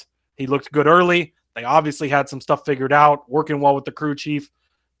 But he looked good early. They obviously had some stuff figured out, working well with the crew chief.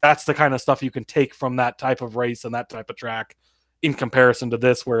 That's the kind of stuff you can take from that type of race and that type of track in comparison to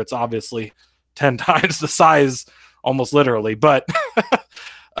this, where it's obviously 10 times the size, almost literally. But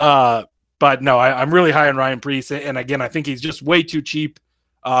no, I'm really high on Ryan Preece. And again, I think he's just way too cheap.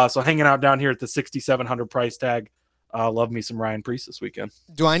 So hanging out down here at the $6,700 price tag. Love me some Ryan Preece this weekend.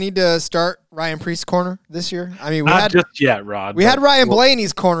 Do I need to start Ryan Preece's corner this year? I mean, Not just yet, Rod. We had Ryan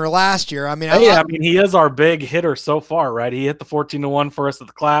Blaney's corner last year. I mean, I mean, he is our big hitter so far, right? He hit the 14-1 for us at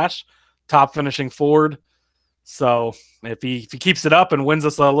the Clash, top finishing Ford. So if he keeps it up and wins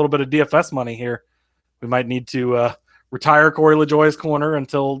us a little bit of DFS money here, we might need to retire Corey LaJoie's corner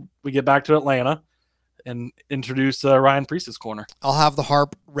until we get back to Atlanta and introduce Ryan Preece's corner. I'll have the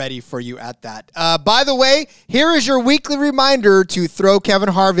harp ready for you at that. By the way, here is your weekly reminder to throw Kevin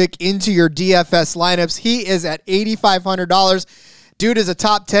Harvick into your DFS lineups. He is at $8,500. Dude is a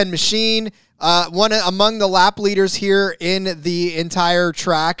top 10 machine. One among the lap leaders here in the entire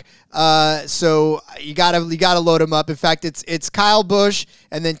track. So you gotta load him up. In fact, it's Kyle Busch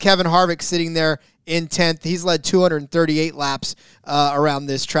and then Kevin Harvick sitting there in 10th. He's led 238 laps around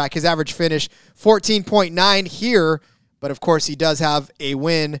this track. His average finish 14.9 here, but of course he does have a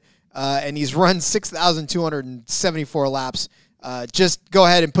win, and he's run 6,274 laps. Just go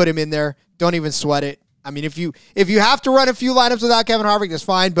ahead and put him in there. Don't even sweat it. I mean, if you have to run a few lineups without Kevin Harvick, that's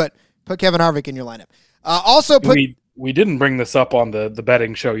fine, but put Kevin Harvick in your lineup. We didn't bring this up on the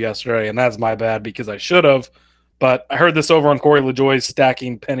betting show yesterday, and that's my bad because I should have. But I heard this over on Corey LaJoie's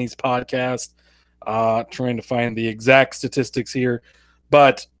Stacking Pennies podcast. Trying to find the exact statistics here,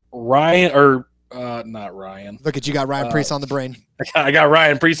 but not Ryan. Look at you, got Ryan Preece on the brain. I got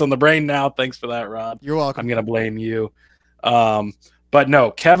Ryan Preece on the brain now. Thanks for that, Rod. You're welcome. I'm gonna blame you. But no,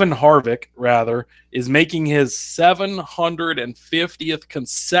 Kevin Harvick rather is making his 750th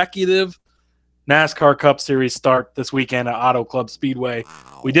consecutive NASCAR Cup Series start this weekend at Auto Club Speedway.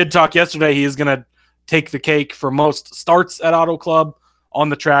 Wow. We did talk yesterday. He is gonna take the cake for most starts at Auto Club on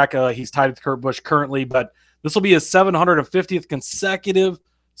the track. He's tied with Kurt Busch currently, but this will be his 750th consecutive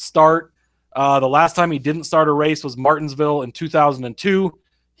start. The last time he didn't start a race was Martinsville in 2002.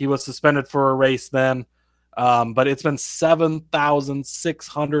 He was suspended for a race then, but it's been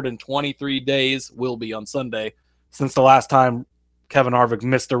 7,623 days, will be on Sunday, since the last time Kevin Harvick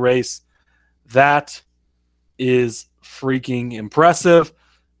missed a race. That is freaking impressive.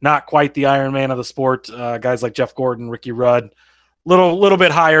 Not quite the Iron Man of the sport. Guys like Jeff Gordon, Ricky Rudd, little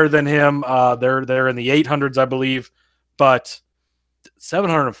bit higher than him. They're in the 800s, I believe, but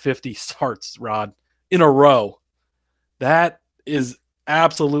 750 starts, Rod, in a row. That is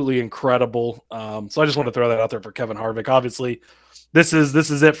absolutely incredible. So I just want to throw that out there for Kevin Harvick. Obviously, this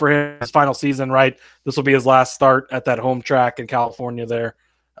is it for him, his final season, right? This will be his last start at that home track in California there.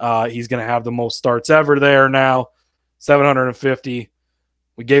 He's going to have the most starts ever there now, 750.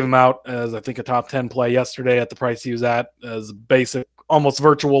 We gave him out as, I think, a top 10 play yesterday at the price he was at as a basic, almost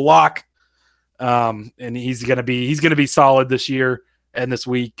virtual lock. And he's going to be solid this year and this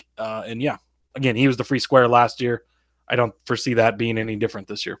week. And yeah, again, he was the free square last year. I don't foresee that being any different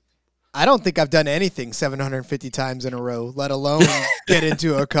this year. I don't think I've done anything 750 times in a row, let alone get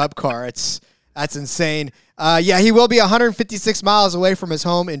into a Cup car. That's insane. Yeah, he will be 156 miles away from his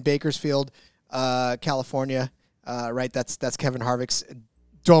home in Bakersfield, California. Right, that's Kevin Harvick's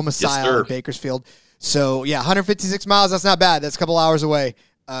domicile in Bakersfield. So yeah, 156 miles. That's not bad. That's a couple hours away.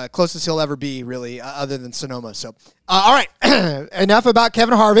 Closest he'll ever be, really, other than Sonoma. So, all right, enough about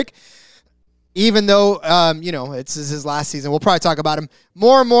Kevin Harvick. even though, it's his last season. We'll probably talk about him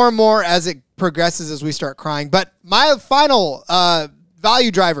more and more and more as it progresses, as we start crying. But my final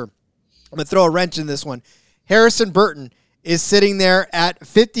value driver, I'm going to throw a wrench in this one. Harrison Burton is sitting there at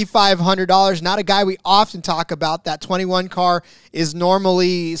 $5,500. Not a guy we often talk about. That 21 car is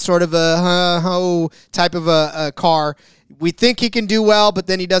normally sort of a type of a car. We think he can do well, but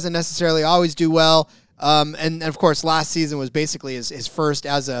then he doesn't necessarily always do well. And of course, last season was basically his first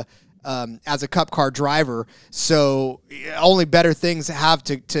as a Cup car driver. So only better things have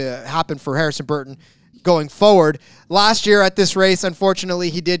to happen for Harrison Burton going forward. Last year at this race, unfortunately,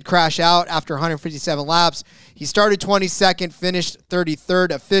 he did crash out after 157 laps. He started 22nd, finished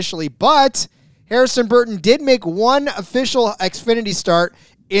 33rd officially, but Harrison Burton did make one official Xfinity start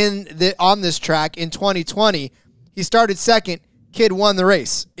on this track in 2020. He started second. Kid won the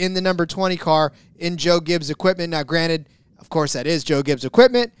race in the number 20 car in Joe Gibbs equipment. Now, granted, of course, that is Joe Gibbs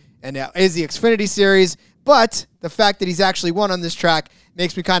equipment, and now is the Xfinity Series, but the fact that he's actually won on this track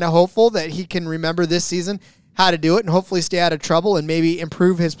makes me kind of hopeful that he can remember this season how to do it and hopefully stay out of trouble and maybe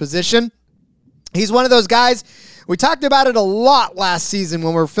improve his position. He's one of those guys, we talked about it a lot last season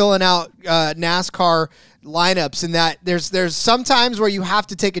when we're filling out NASCAR lineups, in that there's some times where you have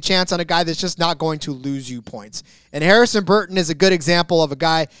to take a chance on a guy that's just not going to lose you points. And Harrison Burton is a good example of a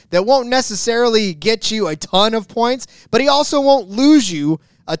guy that won't necessarily get you a ton of points, but he also won't lose you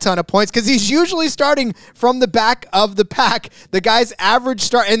a ton of points because he's usually starting from the back of the pack. The guy's average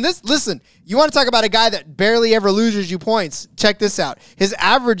start, and listen, you want to talk about a guy that barely ever loses you points. Check this out. His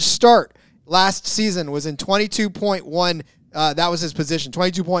average start last season was in 22.1. That was his position,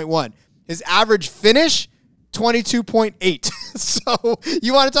 22.1. His average finish, 22.8. So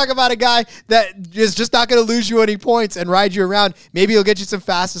you want to talk about a guy that is just not going to lose you any points and ride you around. Maybe he'll get you some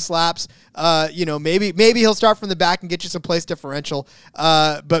fastest laps. Maybe he'll start from the back and get you some place differential.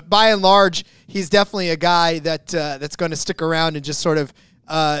 But by and large, he's definitely a guy that's going to stick around and just sort of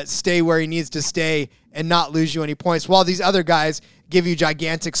stay where he needs to stay and not lose you any points, while these other guys give you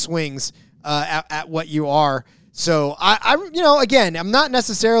gigantic swings at what you are. So I'm not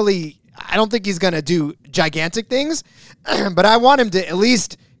necessarily. I don't think he's going to do gigantic things, but I want him to at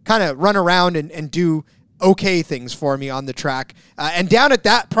least kind of run around and do okay things for me on the track. And down at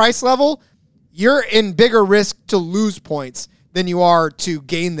that price level, you're in bigger risk to lose points than you are to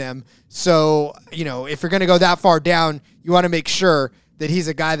gain them. So, if you're going to go that far down, you want to make sure that he's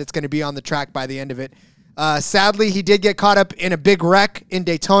a guy that's going to be on the track by the end of it. Sadly, he did get caught up in a big wreck in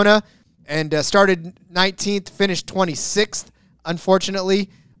Daytona and started 19th, finished 26th, unfortunately.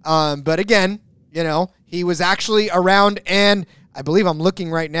 But again, he was actually around, and I believe I'm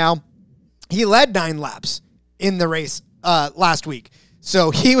looking right now, he led 9 laps in the race last week. So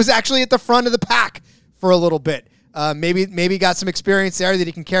he was actually at the front of the pack for a little bit. Maybe got some experience there that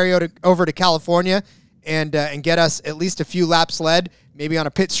he can carry over to California and get us at least a few laps led, maybe on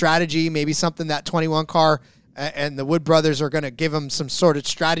a pit strategy, maybe something that 21 car and the Wood brothers are going to give him some sort of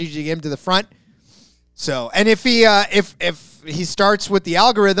strategy to get him to the front. So, and if he starts with the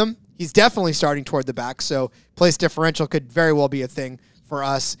algorithm, he's definitely starting toward the back. So place differential could very well be a thing for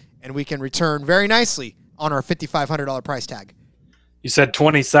us, and we can return very nicely on our $5,500 price tag. You said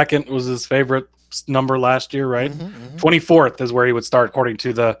 22nd was his favorite number last year, right? Mm-hmm. 24th is where he would start according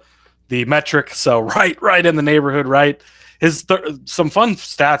to the metric. So right in the neighborhood, right? Some fun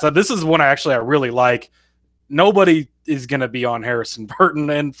stats. This is one I really like. Nobody is going to be on Harrison Burton,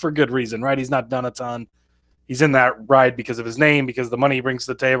 and for good reason, right? He's not done a ton. He's in that ride because of his name, because of the money he brings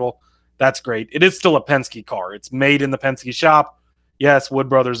to the table. That's great. It is still a Penske car. It's made in the Penske shop. Yes, Wood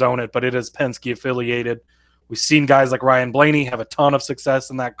Brothers own it, but it is Penske affiliated. We've seen guys like Ryan Blaney have a ton of success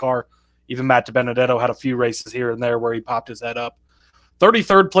in that car. Even Matt DiBenedetto had a few races here and there where he popped his head up.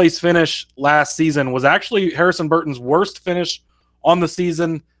 33rd place finish last season was actually Harrison Burton's worst finish on the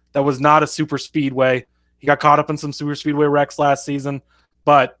season. That was not a super speedway. He got caught up in some super speedway wrecks last season,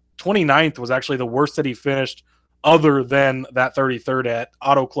 but 29th was actually the worst that he finished other than that 33rd at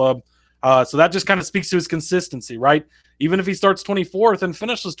Auto Club. So that just kind of speaks to his consistency, right? Even if he starts 24th and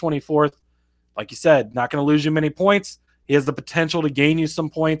finishes 24th, like you said, not going to lose you many points. He has the potential to gain you some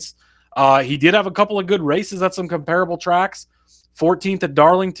points. He did have a couple of good races at some comparable tracks. 14th at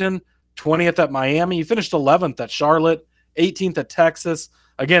Darlington, 20th at Miami. He finished 11th at Charlotte, 18th at Texas.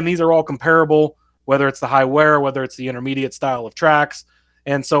 Again, these are all comparable, whether it's the high wear, whether it's the intermediate style of tracks.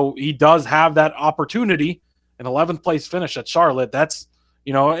 And so he does have that opportunity. An 11th place finish at Charlotte. That's,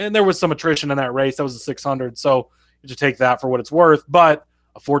 and there was some attrition in that race. That was a 600. So you should take that for what it's worth. But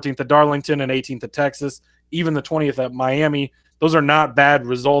a 14th at Darlington and 18th at Texas, even the 20th at Miami, those are not bad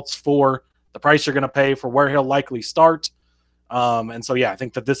results for the price you're going to pay for where he'll likely start. And so, yeah, I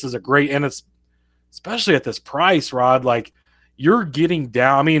think that this is a great, and it's especially at this price, Rod, like you're getting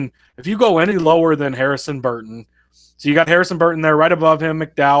down. I mean, if you go any lower than Harrison Burton, so you got Harrison Burton there right above him,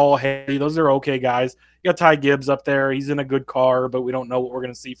 McDowell, Hay, those are okay guys. You got Ty Gibbs up there. He's in a good car, but we don't know what we're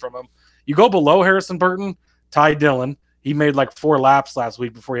going to see from him. You go below Harrison Burton, Ty Dillon. He made like 4 laps last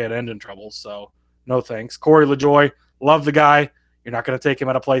week before he had engine trouble, so no thanks. Corey LaJoie, love the guy. You're not going to take him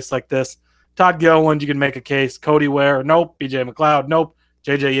at a place like this. Todd Gilliland, you can make a case. Cody Ware, nope. BJ McLeod, nope.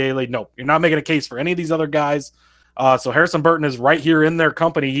 JJ Yaley, nope. You're not making a case for any of these other guys. So Harrison Burton is right here in their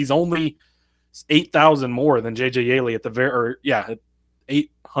company. He's only 8,000 more than JJ Yaley at the at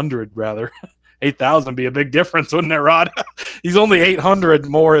 800 rather. 8,000 be a big difference, wouldn't it, Rod? He's only 800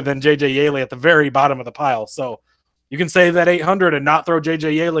 more than JJ Yaley at the very bottom of the pile. So you can save that 800 and not throw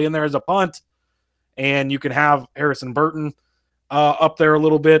JJ Yaley in there as a punt, and you can have Harrison Burton up there a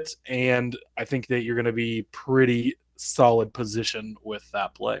little bit, and I think that you're going to be pretty solid position with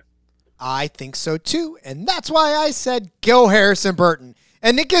that play. I think so too, and that's why I said go Harrison Burton.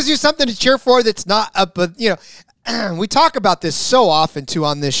 And it gives you something to cheer for that's not up, but we talk about this so often too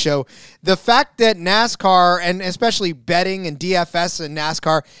on this show. The fact that NASCAR, and especially betting and DFS and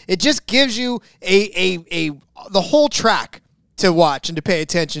NASCAR, it just gives you the whole track to watch and to pay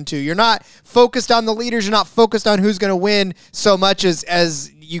attention to. You're not focused on the leaders. You're not focused on who's going to win so much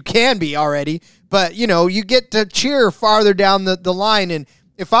as you can be already. But, you get to cheer farther down the line. And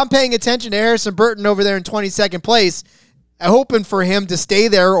if I'm paying attention to Harrison Burton over there in 22nd place, I'm hoping for him to stay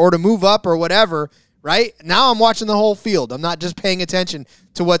there or to move up or whatever, right? Now I'm watching the whole field. I'm not just paying attention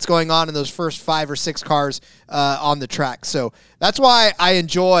to what's going on in those first 5 or 6 cars on the track. So that's why I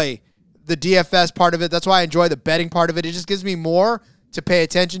enjoy the DFS part of it. That's why I enjoy the betting part of it. It just gives me more to pay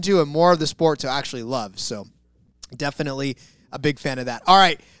attention to and more of the sport to actually love. So definitely a big fan of that. All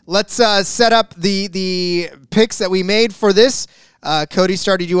right, let's set up the picks that we made for this. Cody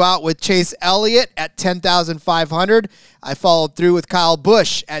started you out with Chase Elliott at 10,500. I followed through with Kyle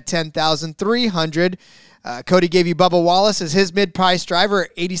Busch at 10,300. Cody gave you Bubba Wallace as his mid-price driver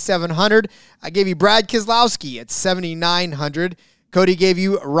at 8,700. I gave you Brad Keselowski at 7,900. Cody gave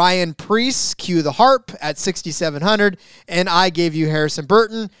you Ryan Preece, cue the harp, at 6,700. And I gave you Harrison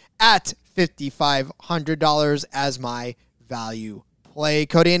Burton at $5,500 as my value play.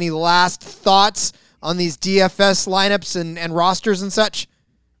 Cody, any last thoughts on these DFS lineups and rosters and such?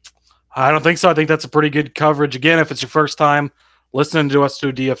 I don't think so. I think that's a pretty good coverage. Again, if it's your first time listening to us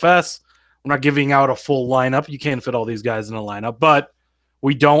do DFS, we're not giving out a full lineup. You can't fit all these guys in a lineup, but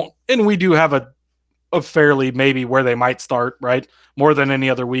we don't, and we do have a fairly maybe where they might start, right? More than any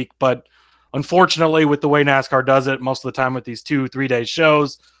other week. But unfortunately, with the way NASCAR does it, most of the time with these 2-3 day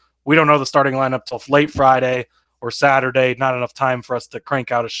shows, we don't know the starting lineup till late Friday or Saturday. Not enough time for us to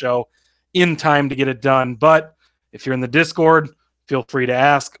crank out a show in time to get it done. But if you're in the Discord, feel free to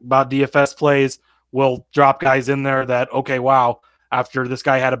ask about DFS plays. We'll drop guys in there that, okay, wow, after this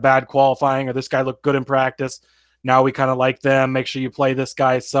guy had a bad qualifying or this guy looked good in practice, now we kind of like them. Make sure you play this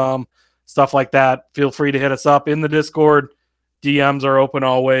guy some. Stuff like that. Feel free to hit us up in the Discord. DMs are open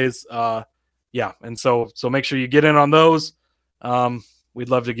always. And so make sure you get in on those. We'd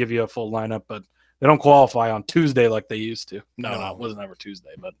love to give you a full lineup, but they don't qualify on Tuesday like they used to. No, it wasn't ever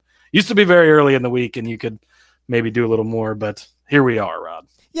Tuesday, but used to be very early in the week, and you could maybe do a little more, but here we are, Rod.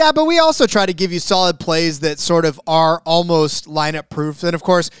 Yeah, but we also try to give you solid plays that sort of are almost lineup proof. And of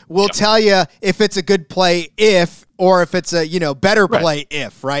course, we'll tell you if it's a good play if, or if it's a, better play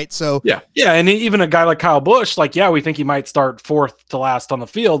if, right? So yeah. And even a guy like Kyle Busch, we think he might start 4th to last on the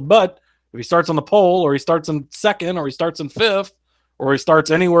field, but if he starts on the pole, or he starts in 2nd, or he starts in 5th, or he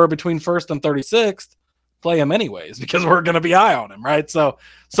starts anywhere between 1st and 36th, play him anyways, because we're going to be high on him, right? So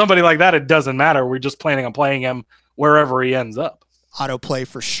somebody like that, it doesn't matter. We're just planning on playing him wherever he ends up. Autoplay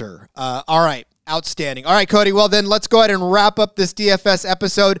for sure. All right. Outstanding. All right, Cody. Well, then let's go ahead and wrap up this DFS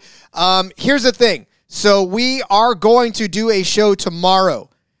episode. Here's the thing. So we are going to do a show tomorrow.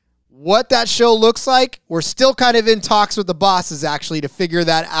 What that show looks like, we're still kind of in talks with the bosses, actually, to figure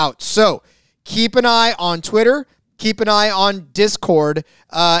that out. So keep an eye on Twitter. Keep an eye on Discord.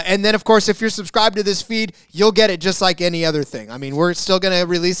 And then, of course, if you're subscribed to this feed, you'll get it just like any other thing. I mean, we're still going to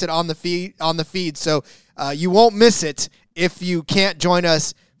release it on the feed. So you won't miss it if you can't join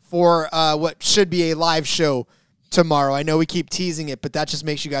us for what should be a live show tomorrow. I know we keep teasing it, but that just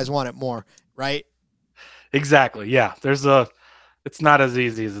makes you guys want it more, right? Exactly. Yeah. It's not as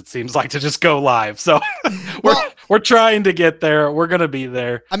easy as it seems like to just go live. So we're trying to get there. We're going to be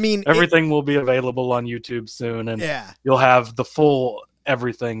there. I mean, everything will be available on YouTube soon, and you'll have the full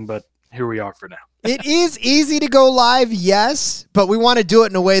everything, but here we are for now. It is easy to go live, yes, but we want to do it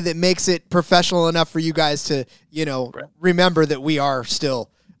in a way that makes it professional enough for you guys to, remember that we are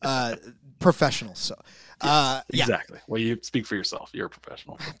still professionals. So, yeah. Exactly. Well, you speak for yourself. You're a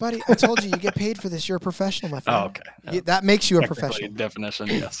professional. Buddy, I told you get paid for this. You're a professional, my friend. Oh, okay. Yeah. That makes you a Technically, professional. definition,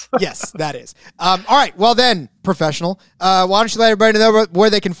 yes. Yes, that is. All right. Well, then, professional. Why don't you let everybody know where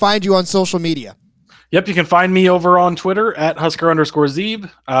they can find you on social media? Yep, you can find me over on Twitter at Husker_Zeeb.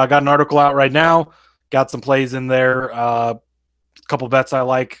 Got an article out right now. Got some plays in there. A couple bets I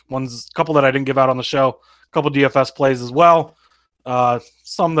like. A couple that I didn't give out on the show. A couple DFS plays as well.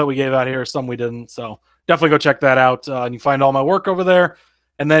 Some that we gave out here, some we didn't. So definitely go check that out. And you find all my work over there.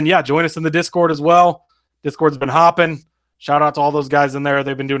 And then, yeah, join us in the Discord as well. Discord's been hopping. Shout out to all those guys in there.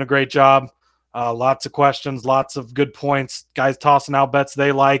 They've been doing a great job. Lots of questions, lots of good points. Guys tossing out bets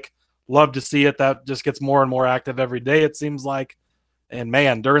they like. Love to see it. That just gets more and more active every day, it seems like. And,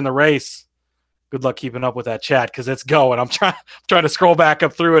 man, during the race, good luck keeping up with that chat because it's going. I'm trying to scroll back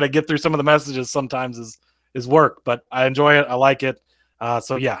up through it and get through some of the messages sometimes is work, but I enjoy it. I like it.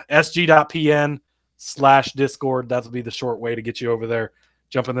 So, yeah, sg.pn/Discord. That will be the short way to get you over there.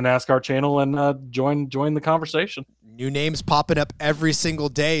 Jump in the NASCAR channel and join the conversation. New names popping up every single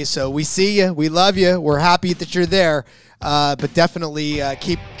day. So we see you. We love you. We're happy that you're there. But definitely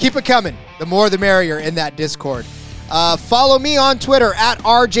keep it coming. The more the merrier in that Discord. Follow me on Twitter at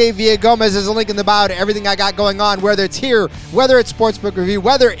RJ Villagomez. There's a link in the bio to everything I got going on, whether it's here, whether it's Sportsbook Review,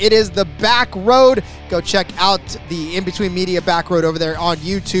 whether it is the Back Road. Go check out the In Between Media Back Road over there on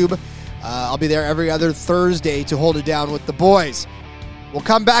YouTube. I'll be there every other Thursday to hold it down with the boys. We'll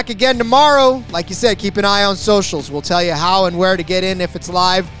come back again tomorrow. Like you said, keep an eye on socials. We'll tell you how and where to get in if it's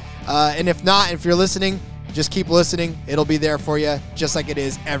live. And if not, if you're listening, just keep listening. It'll be there for you just like it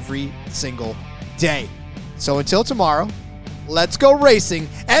is every single day. So until tomorrow, let's go racing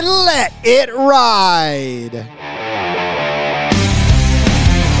and let it ride.